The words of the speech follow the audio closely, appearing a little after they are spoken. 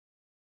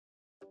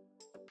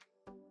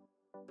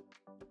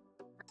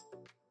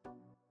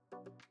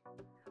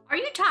Are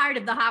you tired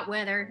of the hot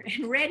weather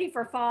and ready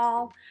for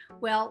fall?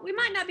 Well, we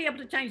might not be able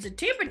to change the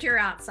temperature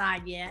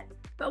outside yet,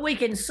 but we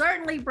can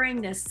certainly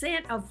bring the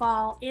scent of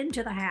fall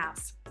into the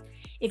house.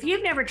 If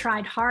you've never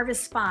tried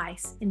Harvest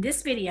Spice, in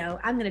this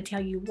video, I'm going to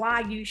tell you why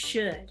you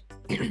should.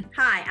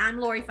 Hi, I'm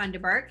Lori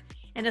Funderburk,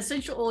 an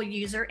essential oil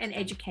user and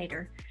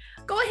educator.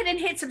 Go ahead and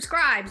hit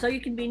subscribe so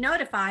you can be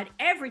notified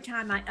every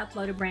time I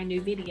upload a brand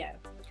new video.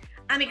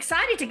 I'm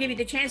excited to give you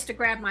the chance to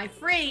grab my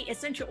free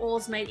Essential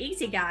Oils Made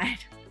Easy guide.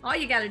 All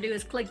you got to do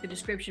is click the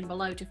description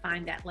below to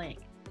find that link.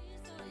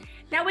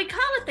 Now, we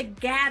call it the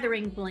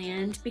Gathering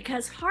Blend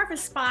because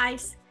Harvest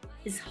Spice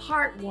is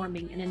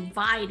heartwarming and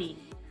inviting.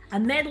 A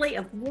medley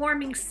of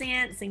warming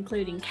scents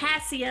including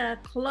cassia,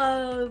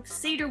 clove,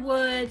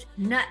 cedarwood,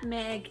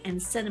 nutmeg,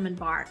 and cinnamon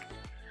bark.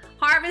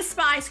 Harvest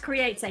Spice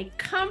creates a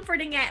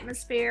comforting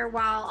atmosphere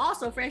while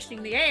also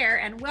freshening the air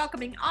and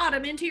welcoming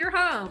autumn into your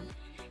home.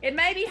 It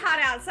may be hot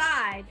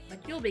outside,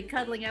 but you'll be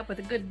cuddling up with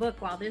a good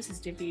book while this is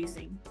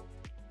diffusing.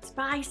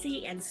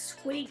 Spicy and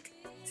sweet,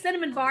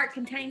 cinnamon bark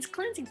contains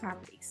cleansing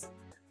properties.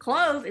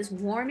 Clove is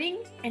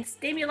warming and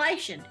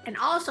stimulation and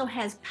also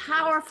has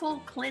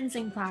powerful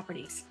cleansing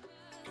properties.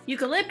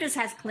 Eucalyptus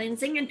has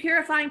cleansing and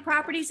purifying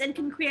properties and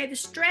can create a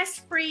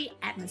stress-free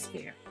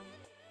atmosphere.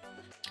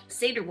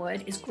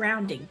 Cedarwood is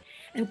grounding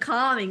and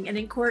calming and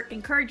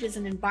encourages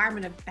an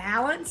environment of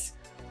balance,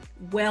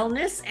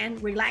 wellness,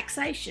 and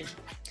relaxation.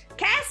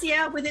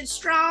 Cassia, with its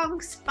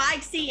strong,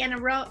 spicy, and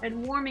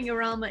warming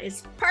aroma,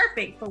 is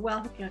perfect for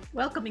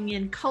welcoming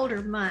in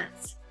colder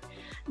months.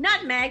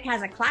 Nutmeg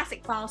has a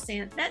classic fall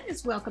scent that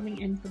is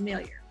welcoming and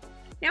familiar.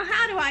 Now,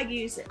 how do I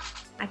use it?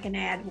 I can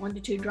add 1 to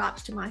 2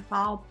 drops to my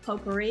fall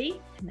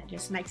potpourri, and that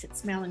just makes it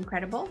smell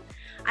incredible.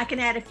 I can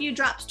add a few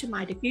drops to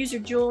my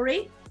diffuser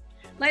jewelry.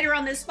 Later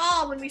on this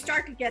fall, when we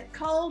start to get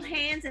cold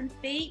hands and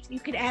feet, you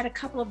could add a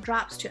couple of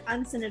drops to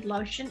unscented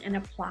lotion and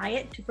apply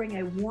it to bring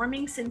a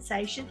warming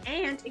sensation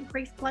and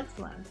increase blood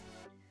flow.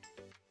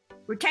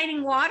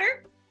 Retaining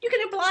water, you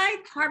can apply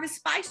Harvest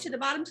Spice to the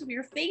bottoms of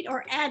your feet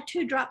or add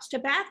 2 drops to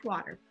bath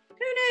water.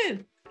 Who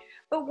knew?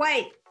 But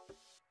wait,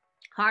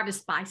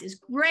 Harvest Spice is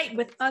great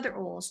with other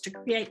oils to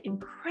create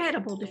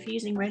incredible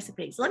diffusing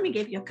recipes. Let me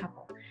give you a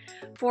couple.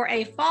 For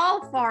a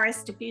fall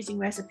forest diffusing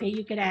recipe,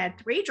 you could add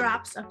 3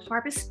 drops of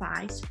Harvest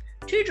Spice,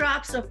 2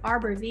 drops of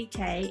Arbor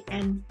Vitae,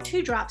 and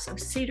 2 drops of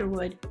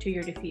cedarwood to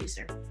your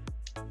diffuser.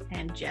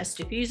 And just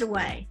diffuse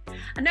away.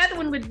 Another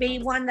one would be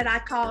one that I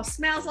call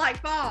Smells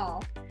Like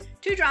Fall.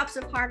 2 drops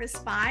of Harvest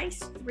Spice,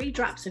 3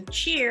 drops of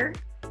cheer,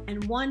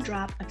 and 1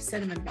 drop of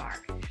cinnamon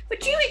bark.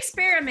 But you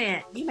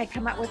experiment. You may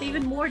come up with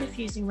even more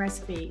diffusing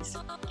recipes.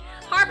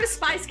 Harvest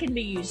Spice can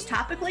be used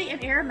topically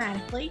and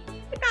aromatically,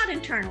 but not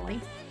internally.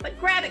 But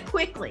grab it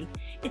quickly.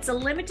 It's a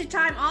limited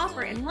time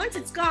offer, and once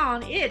it's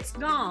gone, it's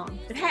gone.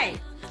 But hey,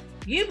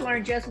 you've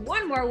learned just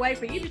one more way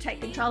for you to take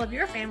control of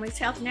your family's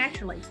health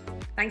naturally.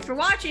 Thanks for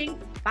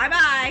watching.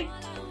 Bye-bye.